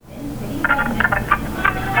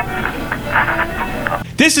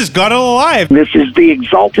This is God Alive. This is the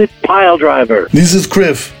Exalted Pile Driver. This is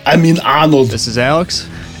Griff. Arnold. This is Alex.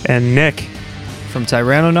 And Nick from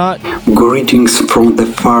Tyrannonaut. Greetings from the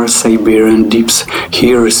far Siberian deeps.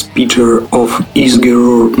 Here is Peter of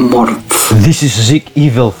Isgerur Morth. This is Zik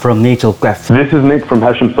Evil from Natal Craft. This is Nick from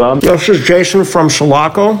Hessian Farm. This is Jason from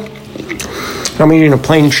Sulaco. I'm eating a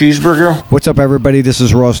plain cheeseburger. What's up, everybody? This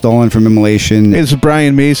is Ross Dolan from Immolation. It's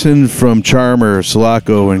Brian Mason from Charmer,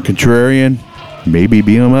 Sulaco, and Contrarian. Maybe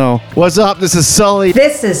BML. What's up? This is Sully.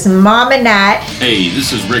 This is Mama Nat. Hey,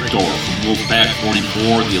 this is Rick Dorr from Wolfpack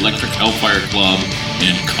 44, the Electric Hellfire Club,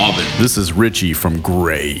 and Coven. This is Richie from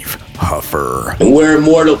Grave Huffer. And we're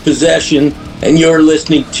Immortal Possession, and you're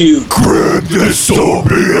listening to Grand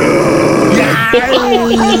Dystopia.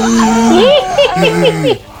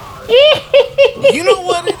 You know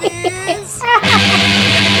what it is?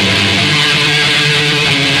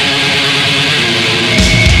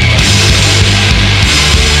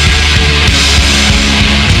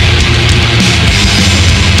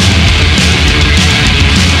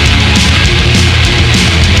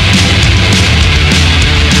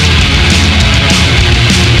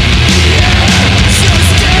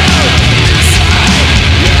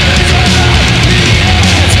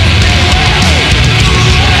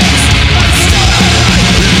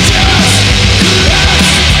 Yeah.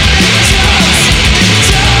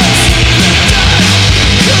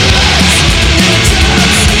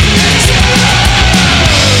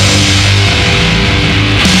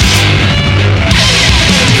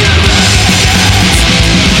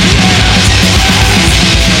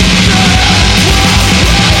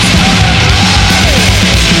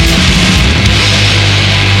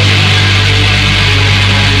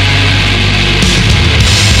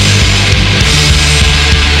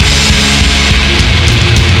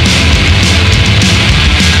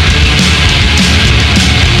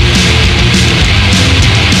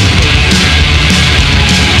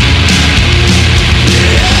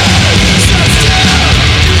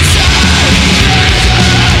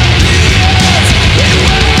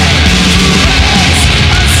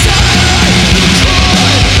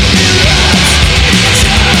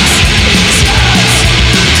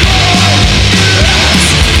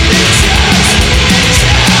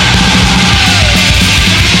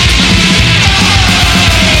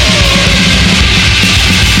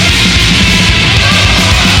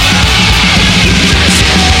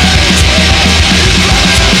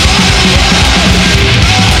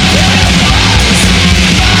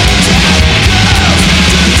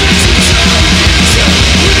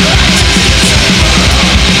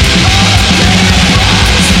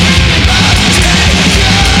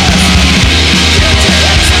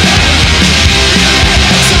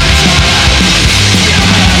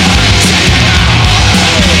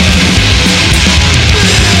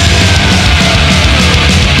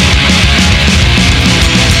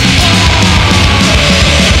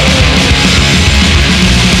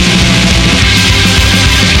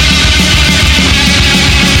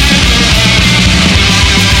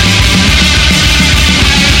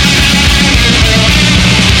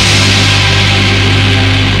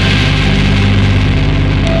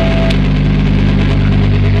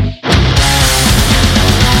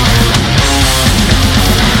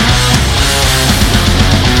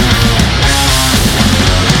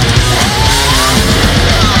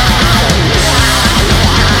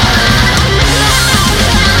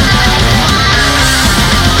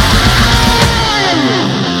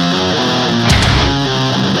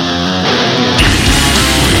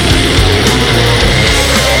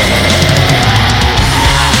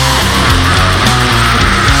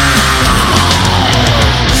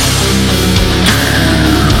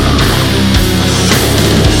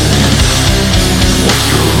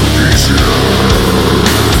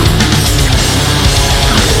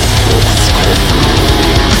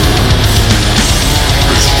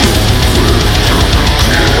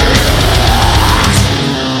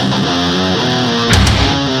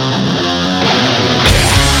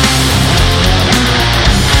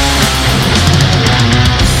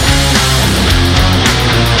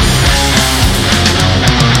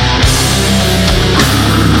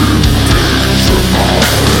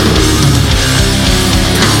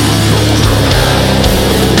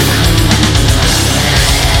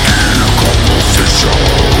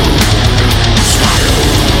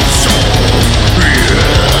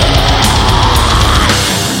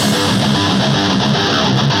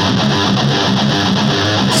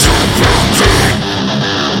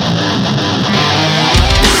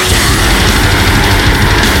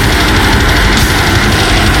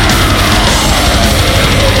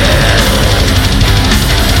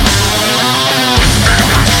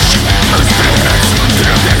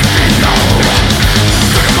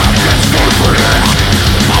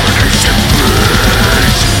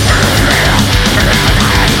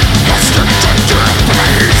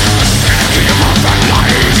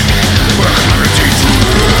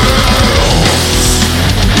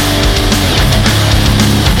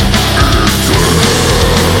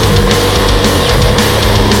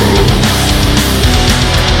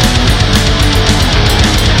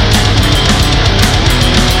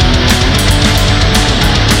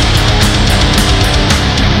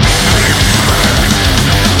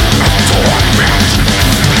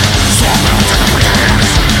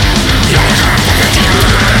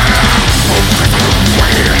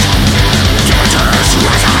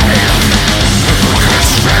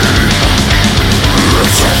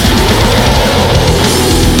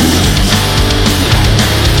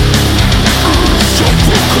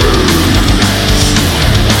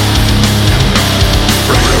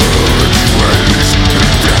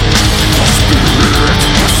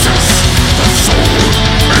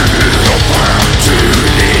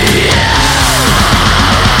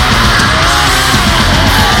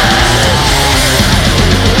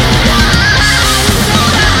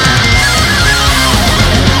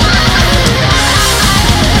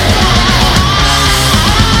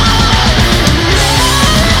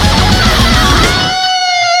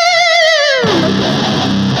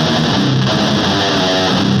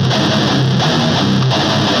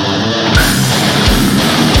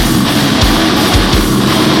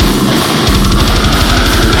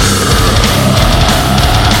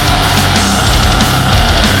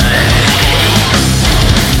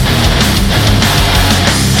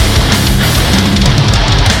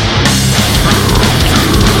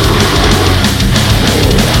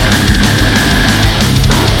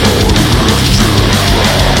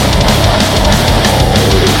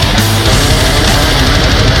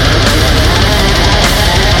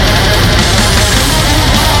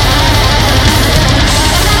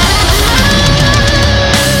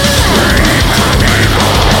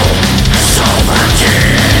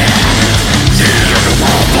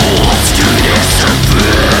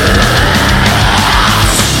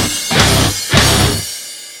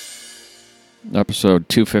 episode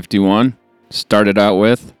 251. Started out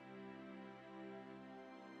with...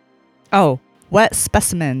 Oh, Wet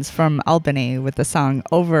Specimens from Albany with the song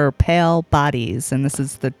Over Pale Bodies. And this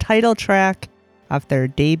is the title track off their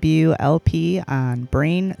debut LP on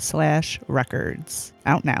Brain/Records.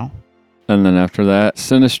 Out now. And then after that,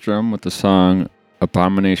 Sinistrum with the song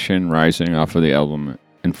Abomination Rising off of the album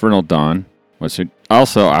Infernal Dawn, which is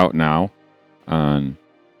also out now on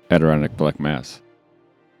Adirondack Black Mass.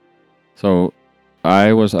 So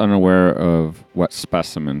I was unaware of Wet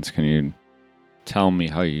Specimens. Can you tell me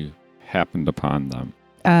how you happened upon them?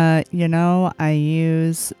 I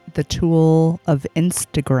use the tool of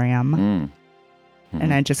Instagram,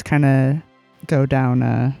 and I just kind of go down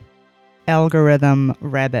a algorithm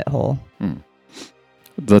rabbit hole.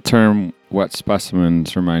 The term Wet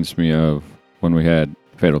Specimens reminds me of when we had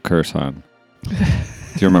Fatal Curse on. Do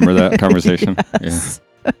you remember that conversation? Yes.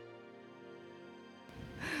 Yeah.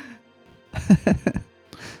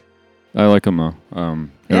 I like them though.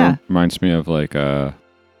 It reminds me of like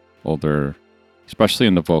older, especially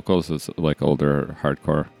in the vocals, it's like older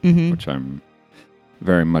hardcore, which I'm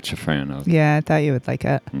very much a fan of. Yeah, I thought you would like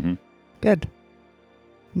it. Good.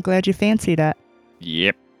 I'm glad you fancied it.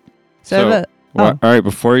 Yep. So all right,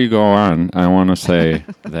 before you go on, I want to say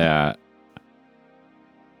that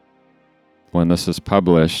when this is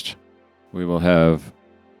published, we will have,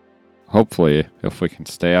 hopefully, if we can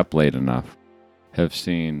stay up late enough, have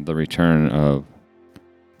seen the return of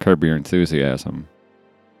Curb Your Enthusiasm,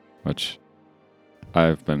 which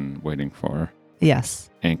I've been waiting for. Yes.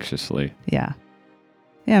 Anxiously. Yeah.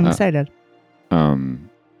 Yeah, I'm excited.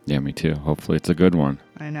 Yeah, me too. Hopefully it's a good one.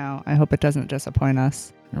 I know. I hope it doesn't disappoint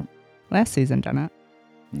us. Nope. Last season, didn't it?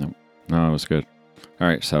 Nope. No, it was good. All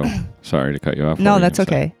right, so sorry to cut you off. No, that's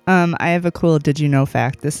okay. I have a cool did you know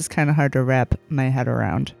fact. This is kind of hard to wrap my head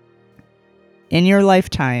around. In your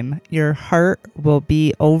lifetime, your heart will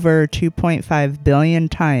be over 2.5 billion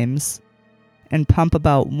times and pump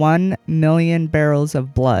about 1 million barrels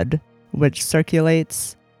of blood, which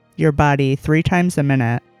circulates your body 3 times a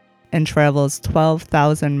minute and travels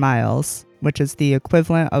 12,000 miles, which is the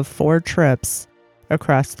equivalent of 4 trips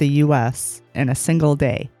across the U.S. in a single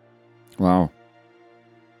day. Wow.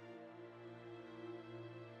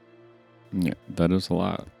 Yeah, that is a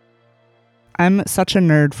lot. I'm such a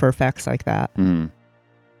nerd for facts like that.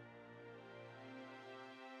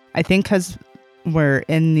 I think because we're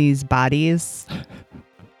in these bodies.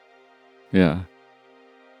 Yeah.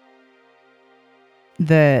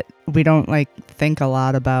 That we don't think a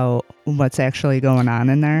lot about what's actually going on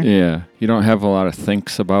in there. Yeah. You don't have a lot of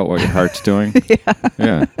thinks about what your heart's doing.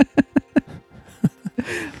 Yeah.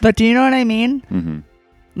 But do you know what I mean?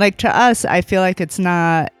 Mm-hmm. To us, I feel like it's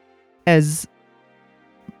not as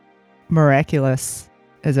miraculous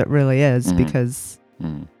as it really is because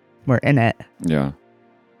we're in it. Yeah.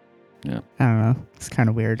 Yeah. I don't know. It's kind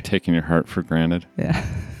of weird. Taking your heart for granted. Yeah.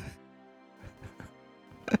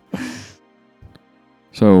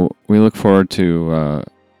 So we look forward to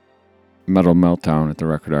Metal Meltdown at the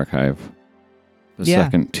Record Archive the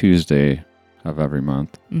second Tuesday of every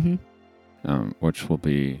month, which will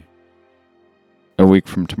be a week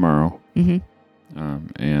from tomorrow.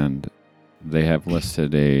 And they have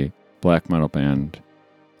listed a black metal band,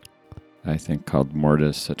 I think, called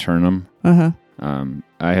Mortis Aeternum.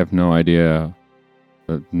 I have no idea,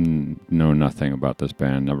 know nothing about this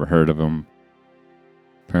band. Never heard of them.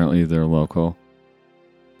 Apparently they're local.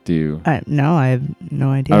 Do you? No, I have no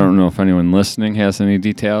idea. I don't know if anyone listening has any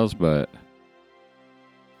details, but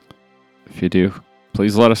if you do,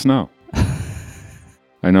 please let us know.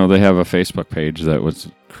 I know they have a Facebook page that was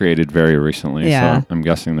created very recently, so I'm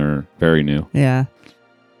guessing they're very new. Yeah.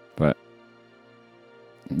 But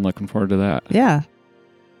I'm looking forward to that. Yeah.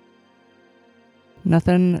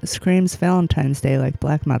 Nothing screams Valentine's Day like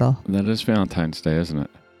black metal. That is Valentine's Day, isn't it?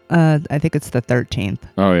 I think it's the 13th.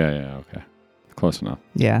 Oh, yeah, okay. Close enough.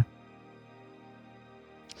 Yeah.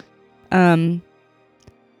 All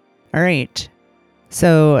right.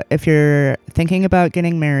 So if you're thinking about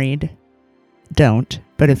getting married, don't.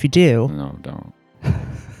 But if you do... No, don't. Bad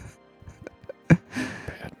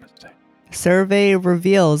mistake. Survey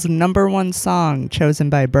reveals #1 song chosen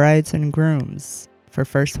by brides and grooms for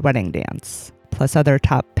first wedding dance, plus other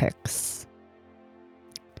top picks.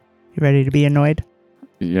 You ready to be annoyed?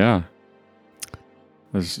 Yeah.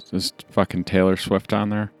 Is fucking Taylor Swift on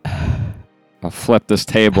there? I'll flip this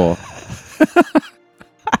table.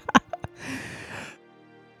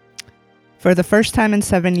 For the first time in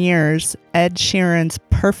 7 years, Ed Sheeran's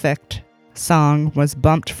Perfect song was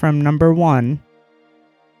bumped from #1.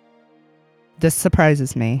 This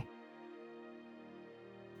surprises me.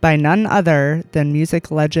 by none other than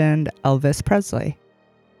music legend Elvis Presley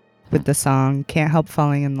with the song Can't Help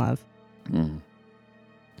Falling in Love.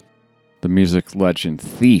 The music legend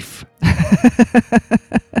Thief.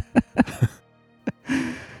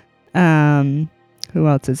 Who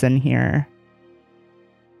else is in here?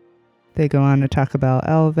 They go on to talk about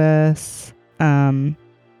Elvis.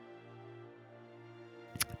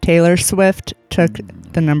 Taylor Swift took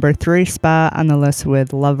the number 3 spot on the list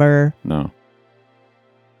with Lover. No.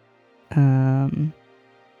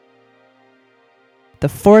 The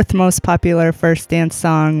 4th most popular first dance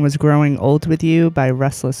song was Growing Old With You by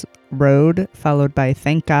Restless Road, followed by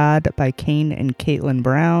Thank God by Kane and Caitlin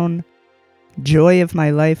Brown, Joy of My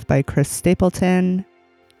Life by Chris Stapleton,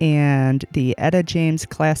 and the Etta James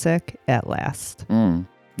classic At Last.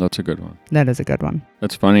 That's a good one. That is a good one.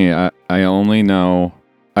 It's funny. I only know,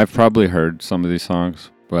 I've probably heard some of these songs,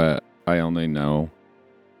 but I only know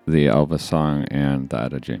the Elvis song and the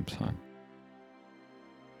Etta James song.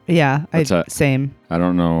 Yeah, same. I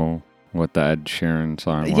don't know what the Ed Sheeran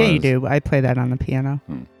song was. Yeah, you do. I play that on the piano.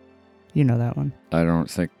 You know that one. I don't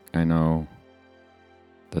think I know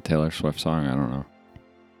the Taylor Swift song. I don't know.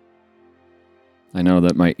 I know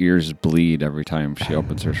that my ears bleed every time she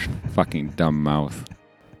opens her fucking dumb mouth.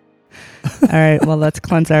 All right, well, let's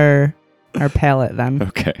cleanse our palate then.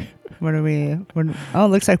 Okay. What are we... it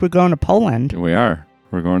looks like we're going to Poland. We are.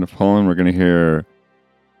 We're going to Poland. We're going to hear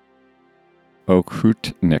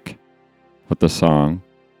Okrutnik with the song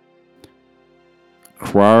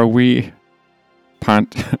Krawi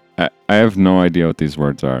Pont... I have no idea what these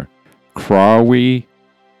words are. Krawi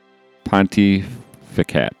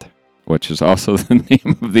Pontificat, which is also the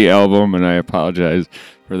name of the album, and I apologize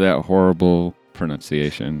for that horrible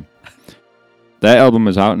pronunciation. That album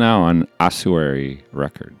is out now on Ossuary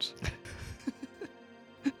Records.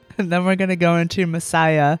 And then we're going to go into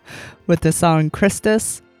Messiah with the song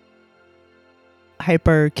Christus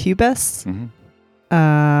Hypercubus.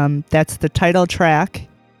 That's the title track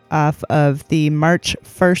off of the March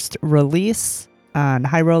 1st release on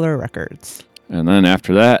High Roller Records. And then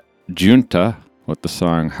after that, Junta with the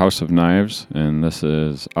song House of Knives, and this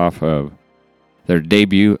is off of their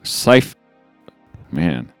debut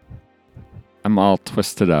Man, I'm all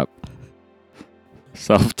twisted up.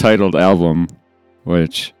 Self-titled album,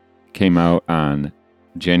 which came out on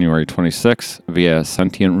January 26th via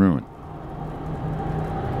Sentient Ruin.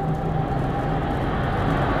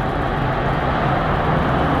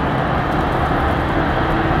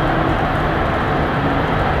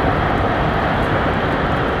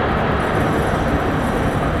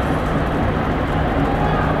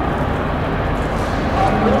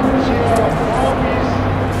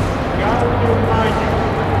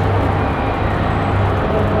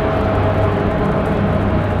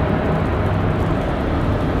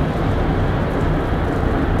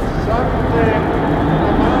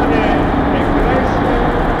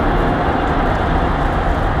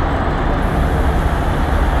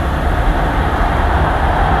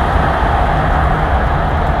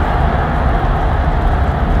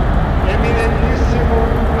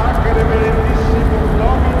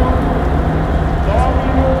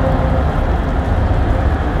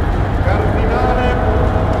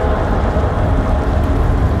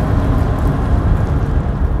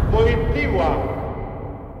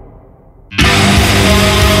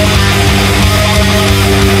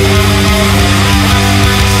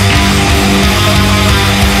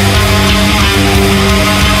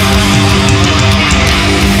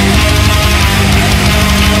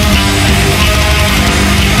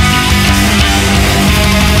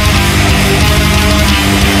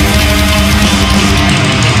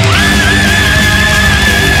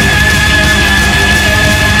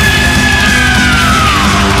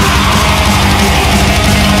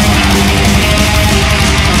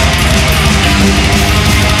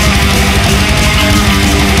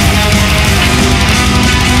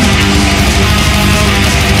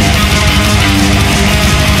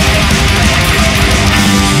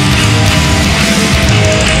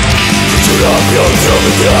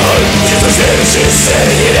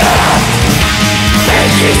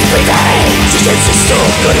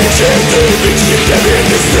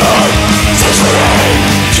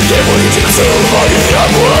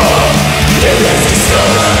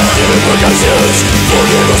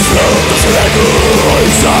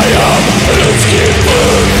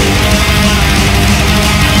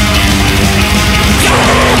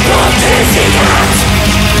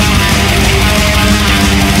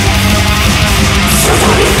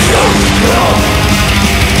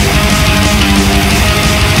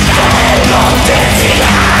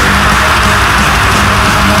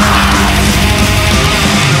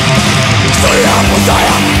 Storia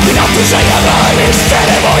Messiah.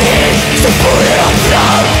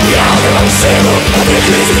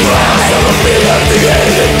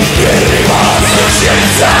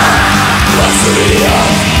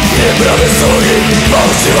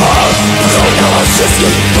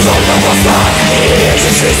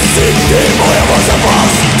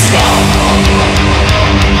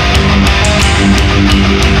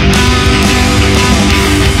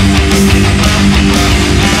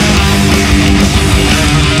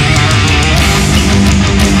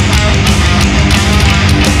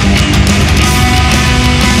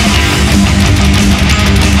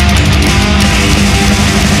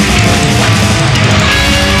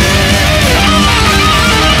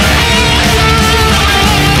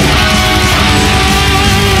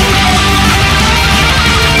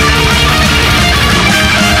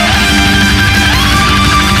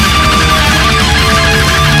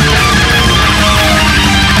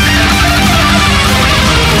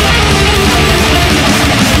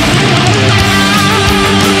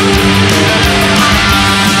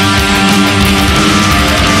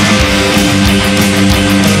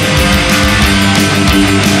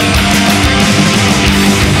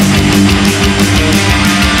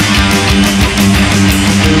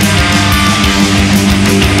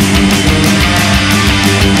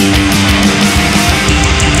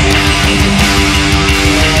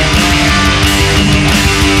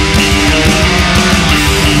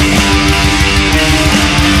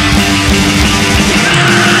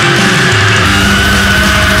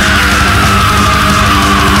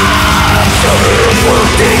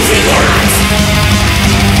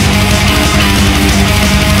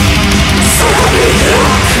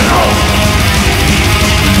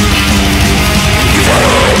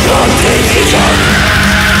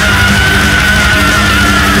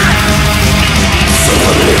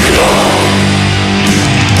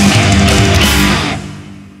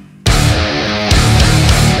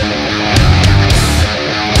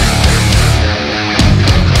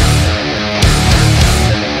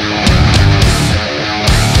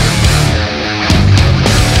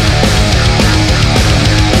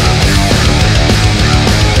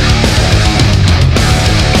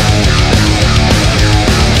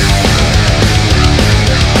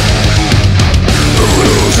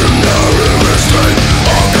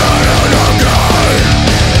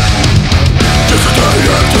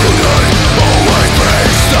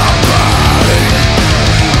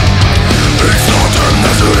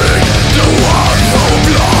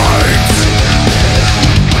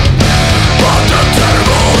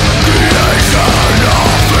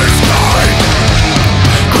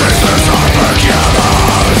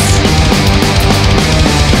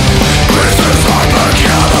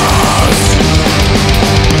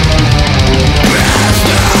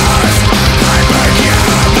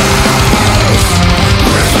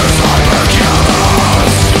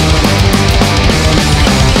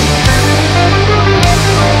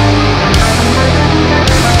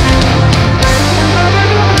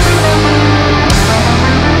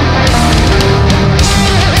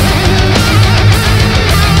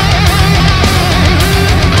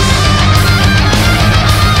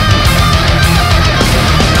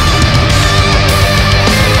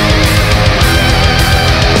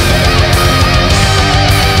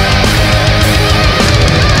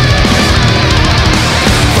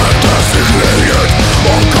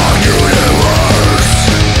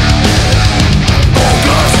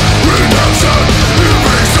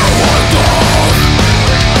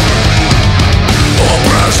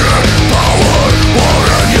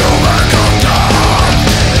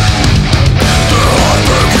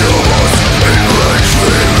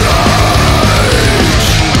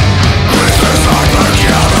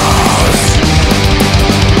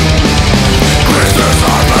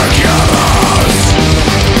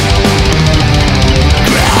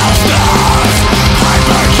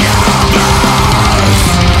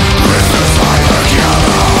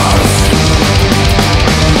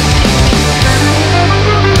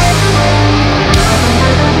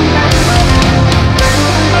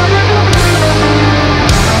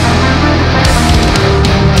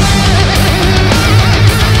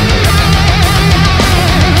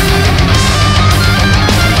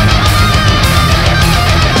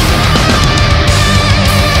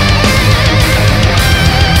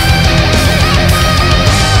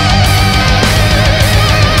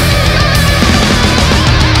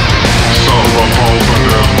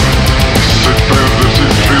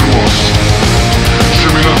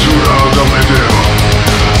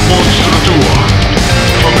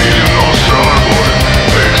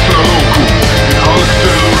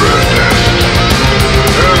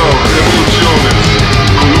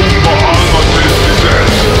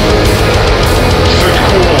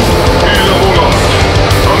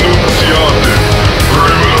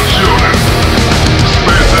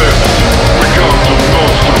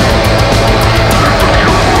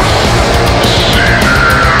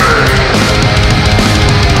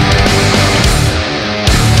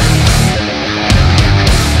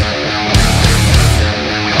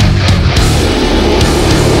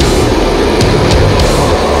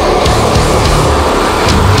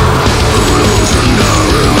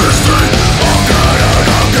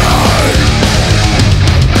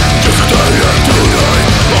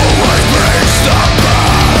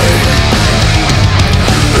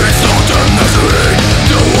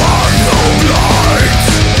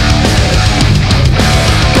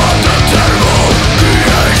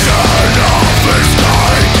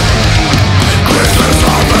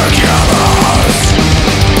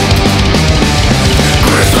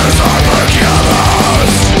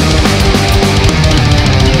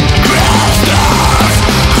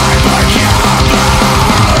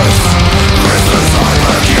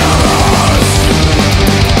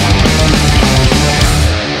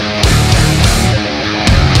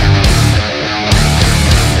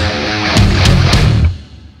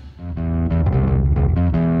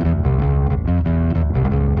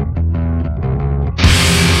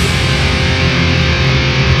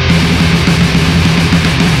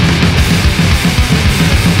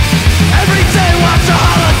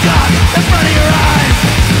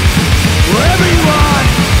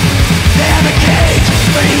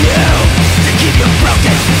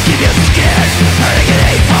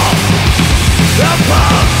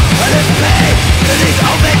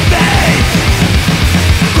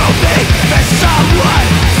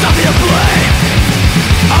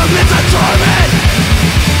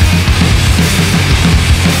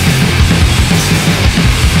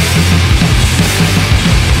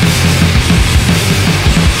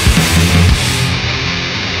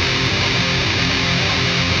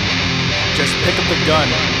 Just pick up the gun,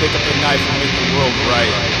 pick up the knife, and make the world right.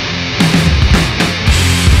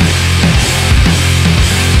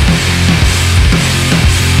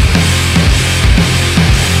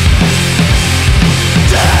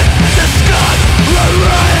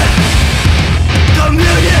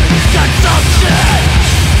 Communion, consumption.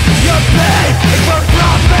 Your pain is for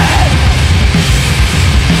profit.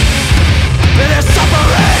 And their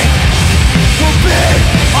suffering will be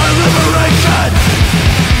our liberation.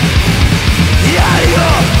 Diario,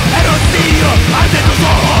 erosillo, ante tus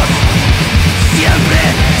ojos. Siempre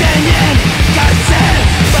tienen cárcel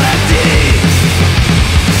para ti.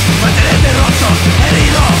 Mantenerte roto,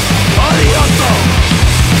 herido, odioso.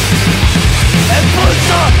 El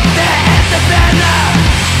pulso de esta pena.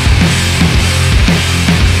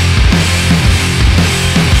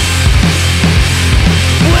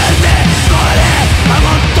 Muerte, gore, a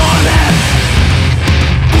montones.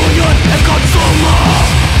 Puño el consumo.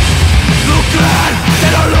 Lucrar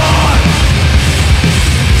del olor.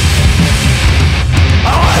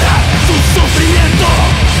 Ahora su sufrimiento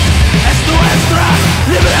es nuestra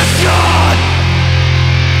liberación.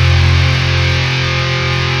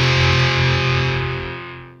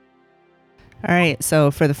 All right,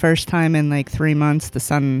 so for the first time in like 3 months, the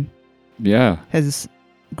sun has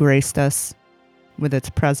graced us with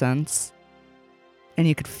its presence. And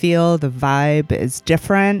you could feel the vibe is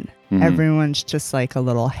different. Mm-hmm. Everyone's just like a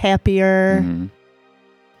little happier. Mm-hmm.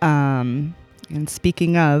 And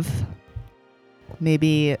speaking of,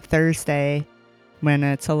 maybe Thursday, when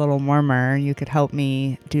it's a little warmer, you could help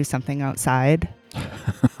me do something outside.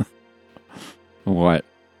 What?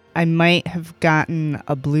 I might have gotten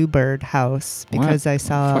a bluebird house because I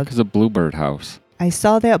saw... What the fuck is a bluebird house? I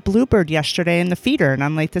saw that bluebird yesterday in the feeder, and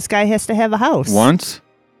I'm like, this guy has to have a house. Once?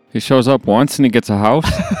 He shows up once and he gets a house?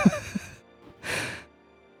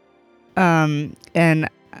 And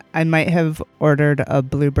I might have ordered a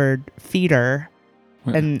bluebird feeder.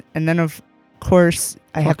 What? And then, of course,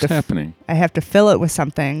 I have to fill it with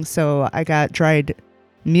something, so I got dried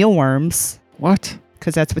mealworms. What?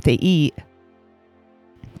 Because that's what they eat.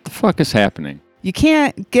 What the fuck is happening? You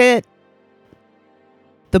can't get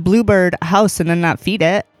the bluebird a house and then not feed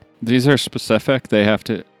it. These are specific. They have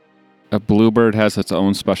to... A bluebird has its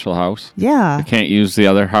own special house? Yeah. They can't use the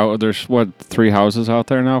other house. There's, 3 houses out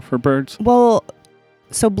there now for birds? Well,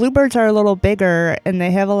 so bluebirds are a little bigger, and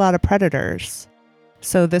they have a lot of predators.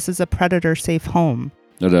 So this is a predator-safe home.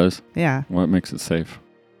 It is? Yeah. What makes it safe?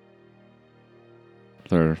 Is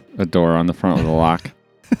there a door on the front with a lock?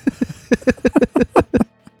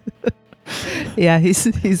 Yeah,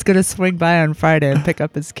 he's going to swing by on Friday and pick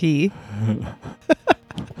up his key.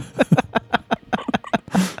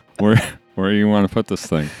 Where do you want to put this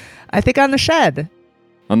thing? I think on the shed.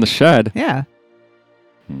 On the shed? Yeah.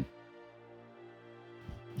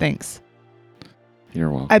 Thanks. You're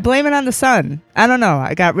welcome. I blame it on the sun. I don't know.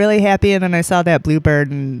 I got really happy, and then I saw that bluebird,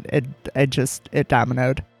 and it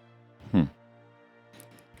dominoed. And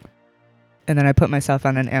then I put myself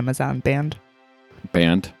on an Amazon band.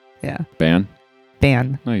 Band? Yeah. Ban?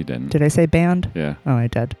 Ban. No, you didn't. Did I say band? Yeah. Oh, I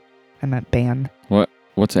did. I meant ban.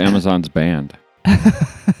 What's Amazon's band?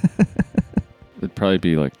 It'd probably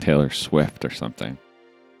be like Taylor Swift or something.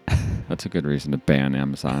 That's a good reason to ban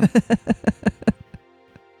Amazon.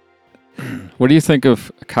 What do you think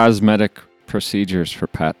of cosmetic procedures for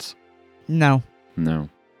pets? No. No.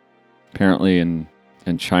 Apparently in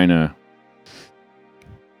China,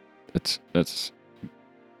 it's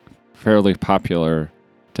fairly popular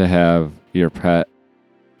to have your pet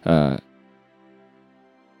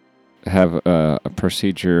have a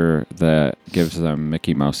procedure that gives them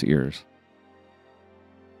Mickey Mouse ears.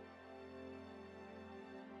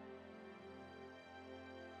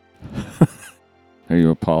 Are you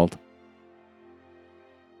appalled?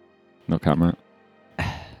 No comment?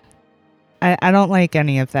 I don't like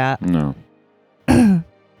any of that. No.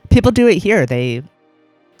 People do it here. They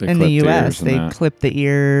in the U.S., they clip the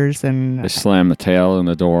ears and... They slam the tail in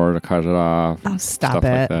the door to cut it off. Oh, stop stuff it.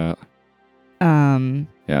 Like that.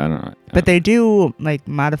 Yeah, I don't know. But they do, like,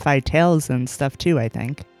 modify tails and stuff, too, I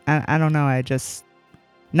think. I don't know. I just...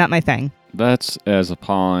 Not my thing. That's as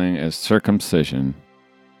appalling as circumcision.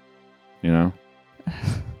 You know?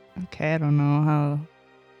 Okay, I don't know how...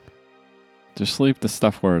 Just leave the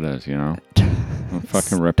stuff where it is, you know? I'll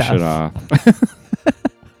fucking rip shit off.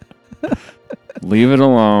 Leave it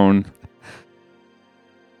alone.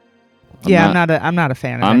 I'm not a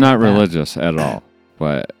fan of I'm not that. religious at all,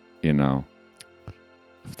 but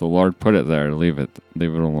if the Lord put it there, leave it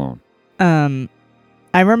alone.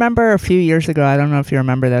 I remember a few years ago, I don't know if you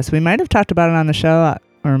remember this. We might have talked about it on the show,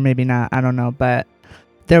 or maybe not. I don't know, but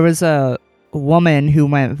there was a woman who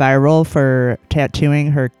went viral for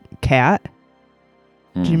tattooing her cat.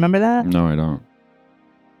 Do you remember that? No, I don't.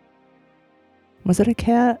 Was it a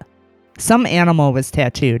cat? Some animal was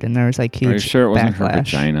tattooed, and there was like huge Are you sure it wasn't her backlash.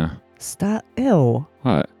 vagina? Stop! Ew.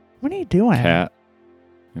 What? What are you doing? Cat.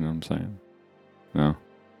 You know what I'm saying? No.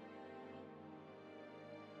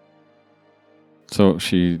 So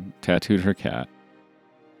she tattooed her cat.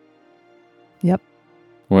 Yep.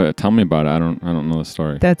 What? Tell me about it. I don't know the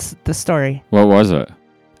story. That's the story. What was it?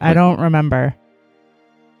 I don't remember.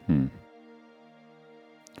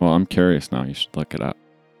 Well, I'm curious now. You should look it up.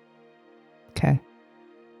 Okay.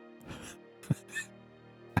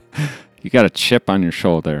 You got a chip on your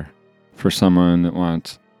shoulder for someone that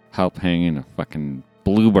wants help hanging a fucking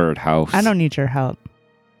bluebird house. I don't need your help.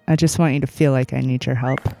 I just want you to feel like I need your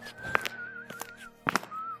help.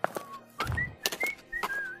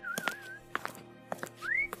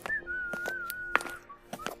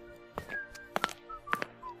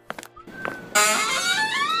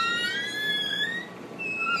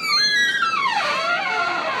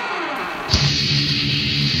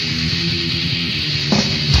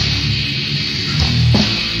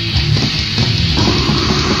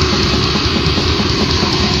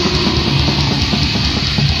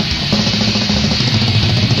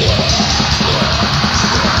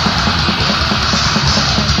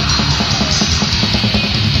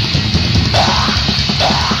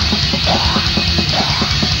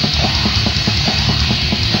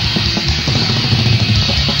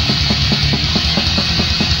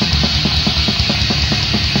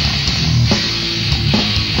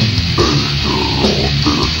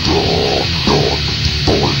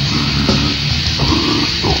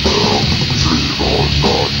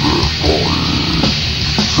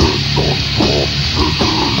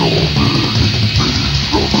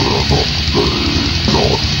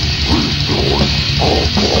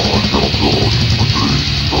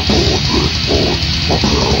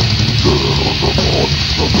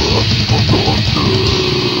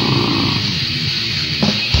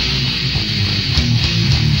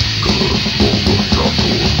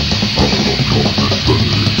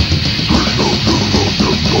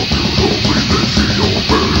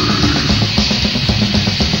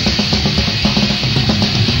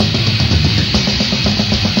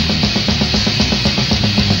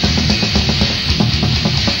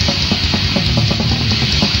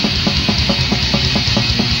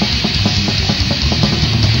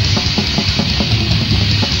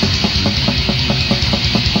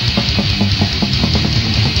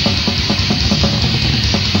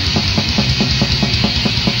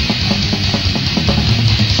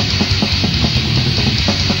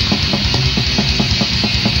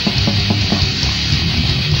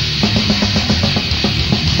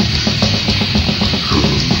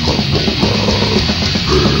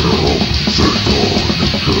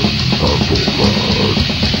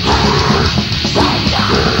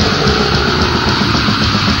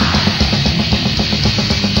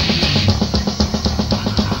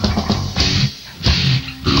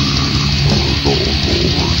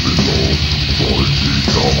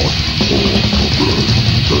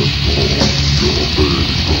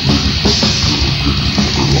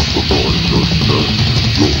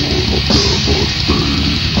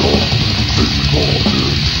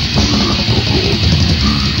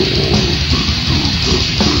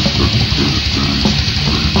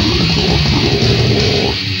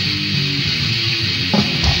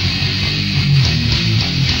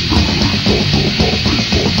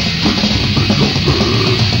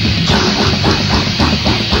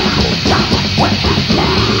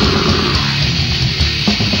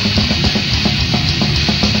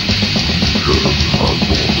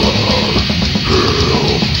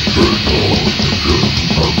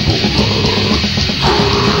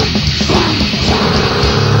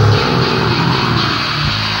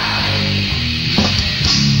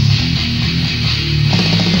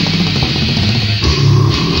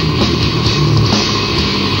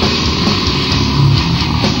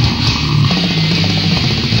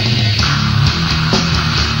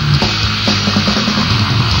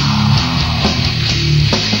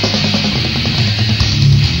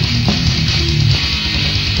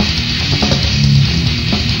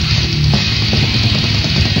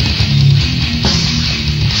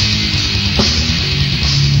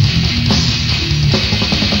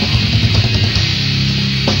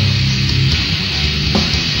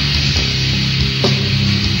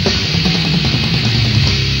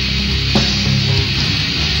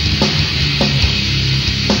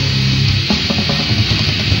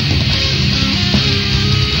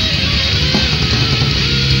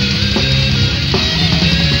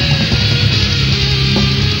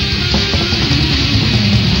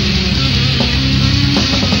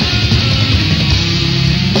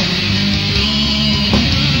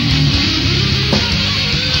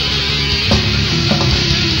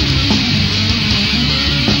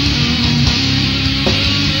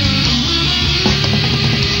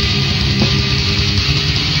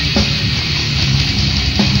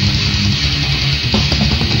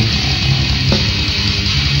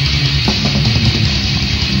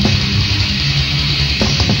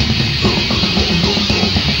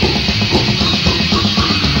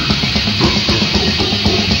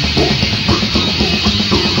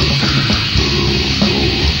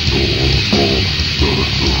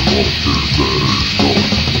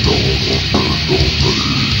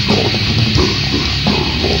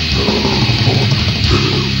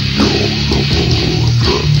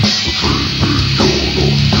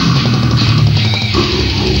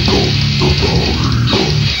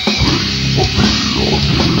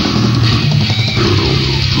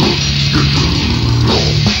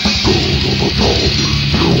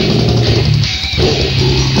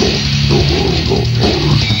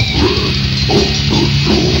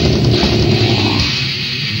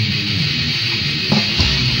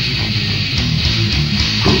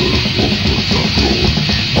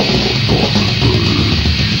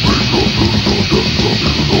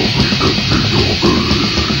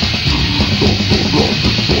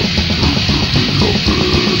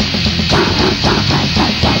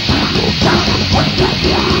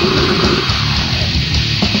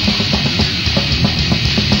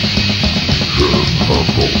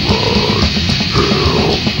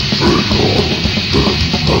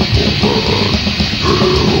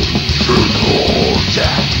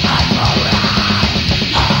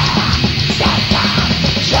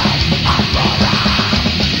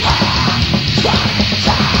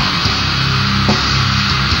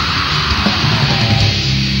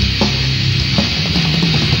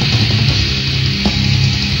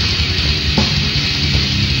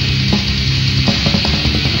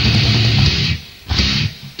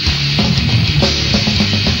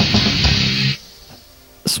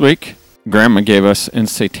 week, Grandma gave us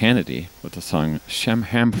Insanity with the song Shem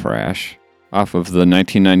Hamfrash off of the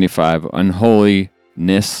 1995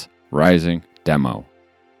 Unholiness Rising demo.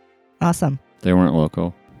 Awesome. They weren't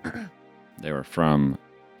local. They were from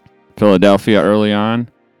Philadelphia early on,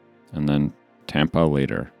 and then Tampa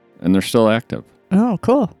later. And they're still active. Oh,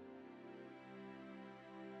 cool.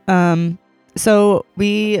 So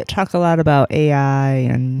we talk a lot about AI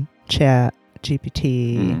and Chat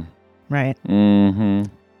GPT, right?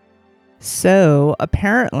 Mm-hmm. So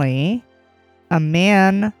apparently, a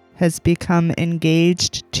man has become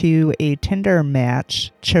engaged to a Tinder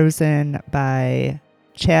match chosen by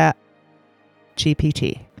Chat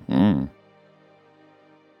GPT.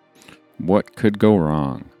 What could go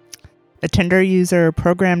wrong? A Tinder user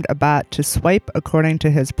programmed a bot to swipe according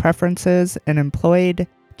to his preferences and employed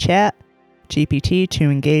Chat GPT to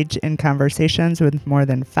engage in conversations with more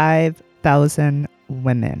than 5,000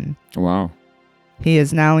 women. Wow. He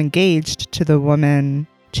is now engaged to the woman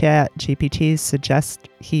Chat GPT suggests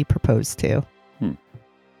he proposed to.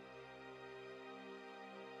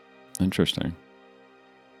 Interesting.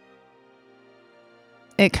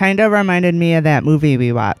 It kind of reminded me of that movie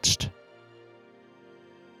we watched.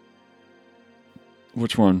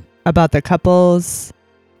 Which one? About the couples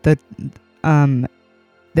that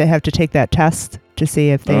have to take that test to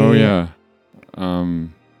see if they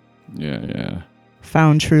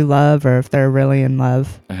found true love or if they're really in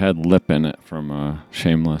love. It had Lip in it from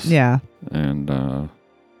Shameless. Yeah. And I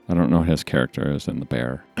don't know what his character is in The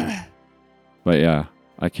Bear. But yeah,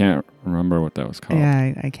 I can't remember what that was called.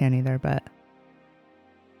 Yeah, I can't either, but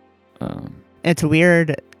it's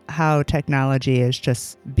weird how technology is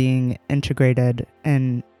just being integrated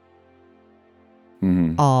in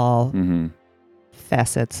all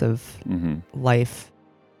facets of life,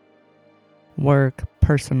 work,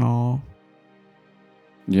 personal.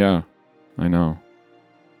 Yeah, I know.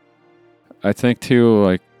 I think too,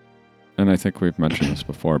 like, and I think we've mentioned this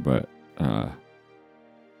before, but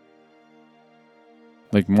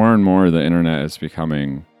like more and more the internet is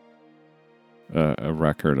becoming a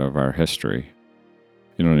record of our history.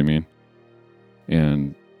 You know what I mean?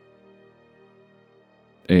 And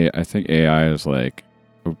I think AI is like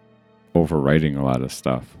overwriting a lot of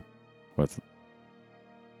stuff with,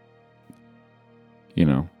 you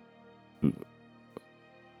know,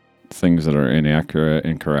 things that are inaccurate,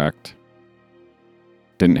 incorrect,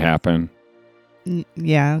 didn't happen.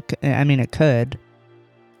 Yeah, I mean, it could.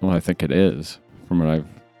 Well, I think it is. From what I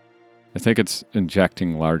think it's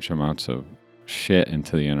injecting large amounts of shit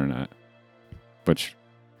into the internet, which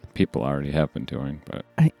people already have been doing. But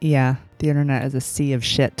yeah, the internet is a sea of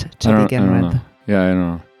shit to begin with. Know. Yeah, I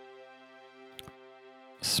know.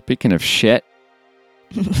 Speaking of shit,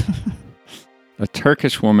 a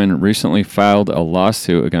Turkish woman recently filed a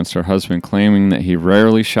lawsuit against her husband claiming that he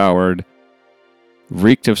rarely showered,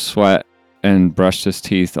 reeked of sweat, and brushed his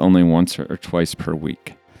teeth only once or twice per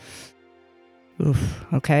week. Oof,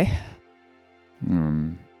 okay.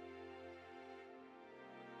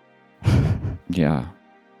 Yeah.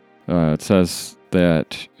 It says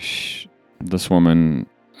that this woman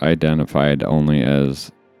identified only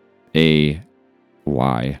as AY,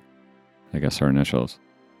 I guess her initials,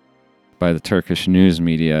 by the Turkish news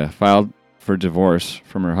media, filed for divorce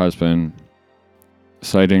from her husband,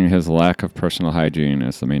 citing his lack of personal hygiene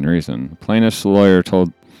as the main reason. The plaintiff's lawyer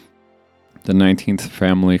told the 19th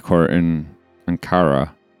Family Court in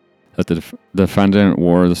Ankara that the defendant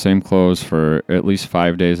wore the same clothes for at least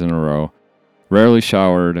 5 days in a row, rarely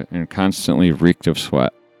showered, and constantly reeked of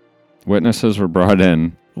sweat. Witnesses were brought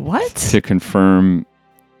in to confirm...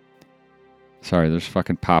 Sorry, there's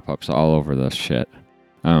fucking pop-ups all over this shit.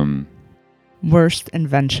 Worst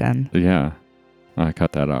invention. Yeah. I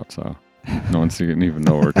cut that out, so no one's going to even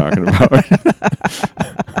know what we're talking about.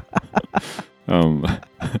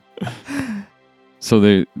 So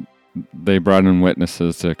they brought in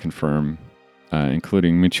witnesses to confirm,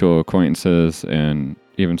 including mutual acquaintances and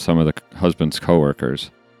even some of the husband's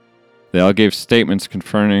coworkers. They all gave statements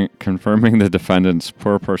confirming the defendant's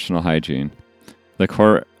poor personal hygiene. The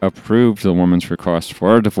court approved the woman's request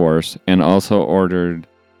for a divorce and also ordered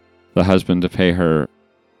the husband to pay her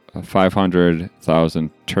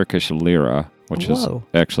 500,000 Turkish lira, which is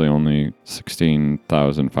actually only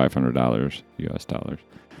 $16,500 US dollars,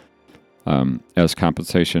 as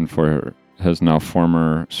compensation for his now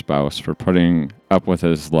former spouse for putting up with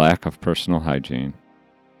his lack of personal hygiene.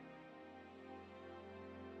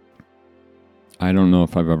 I don't know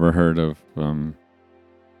if I've ever heard of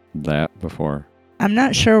that before. I'm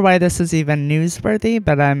not sure why this is even newsworthy,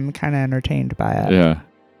 but I'm kind of entertained by it. Yeah.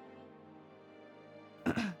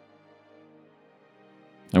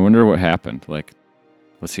 I wonder what happened. Like,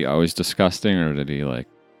 Was he always disgusting, or did he like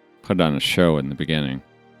put on a show in the beginning?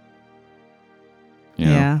 You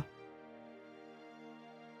know? Yeah.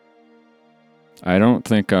 I don't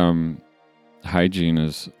think hygiene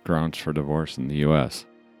is grounds for divorce in the U.S.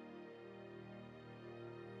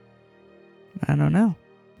 I don't know.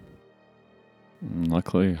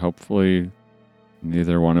 Luckily, hopefully,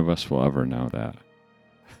 neither one of us will ever know that.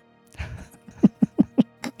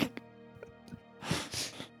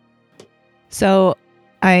 So,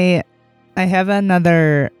 I have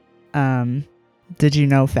another did you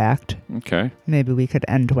know fact. Okay. Maybe we could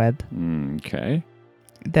end with. Okay.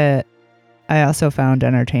 That I also found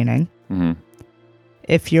entertaining. Mm-hmm.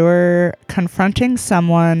 If you're confronting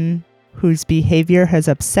someone whose behavior has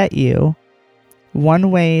upset you,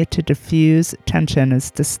 one way to diffuse tension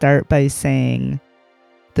is to start by saying,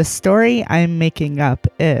 "The story I'm making up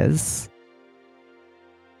is,"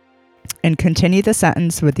 and continue the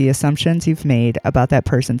sentence with the assumptions you've made about that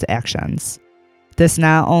person's actions. This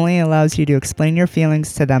not only allows you to explain your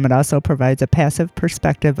feelings to them, it also provides a passive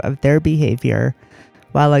perspective of their behavior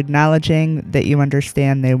while acknowledging that you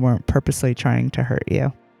understand they weren't purposely trying to hurt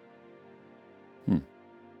you.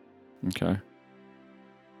 Okay.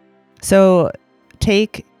 So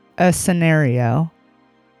take a scenario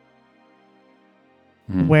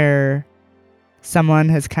where someone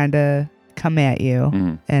has kind of come at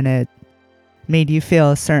you and it made you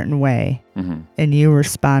feel a certain way, and you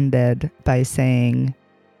responded by saying,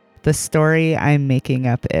 "The story I'm making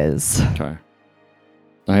up is." Okay.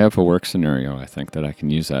 I have a work scenario, I think, that I can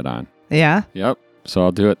use that on. Yeah? Yep. So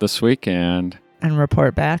I'll do it this week and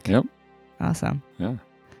report back? Yep. Awesome. Yeah.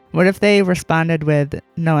 What if they responded with,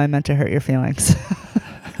 "No, I meant to hurt your feelings."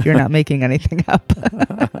 You're not making anything up.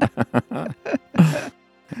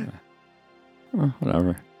 Well,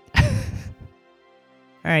 whatever.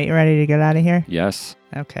 All right, you ready to get out of here? Yes.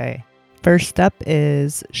 Okay. First up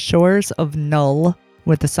is Shores of Null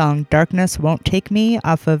with the song Darkness Won't Take Me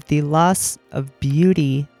off of the Loss of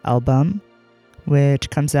Beauty album,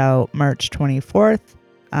 which comes out March 24th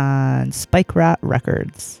on Spike Rot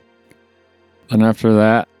Records. And after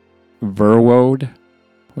that, Verwoed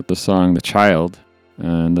with the song The Child,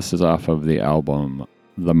 and this is off of the album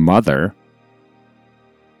The Mother,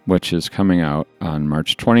 which is coming out on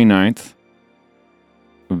March 29th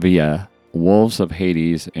via Wolves of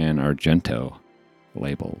Hades and Argento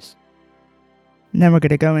labels. And then we're going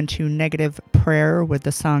to go into Negative Prayer with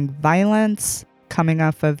the song Violence, coming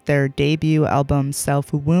off of their debut album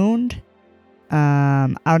Self Wound,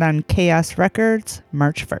 out on Chaos Records,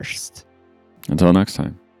 March 1st. Until next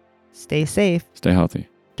time. Stay safe. Stay healthy.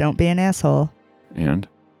 Don't be an asshole. And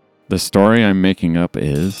the story I'm making up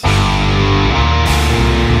is...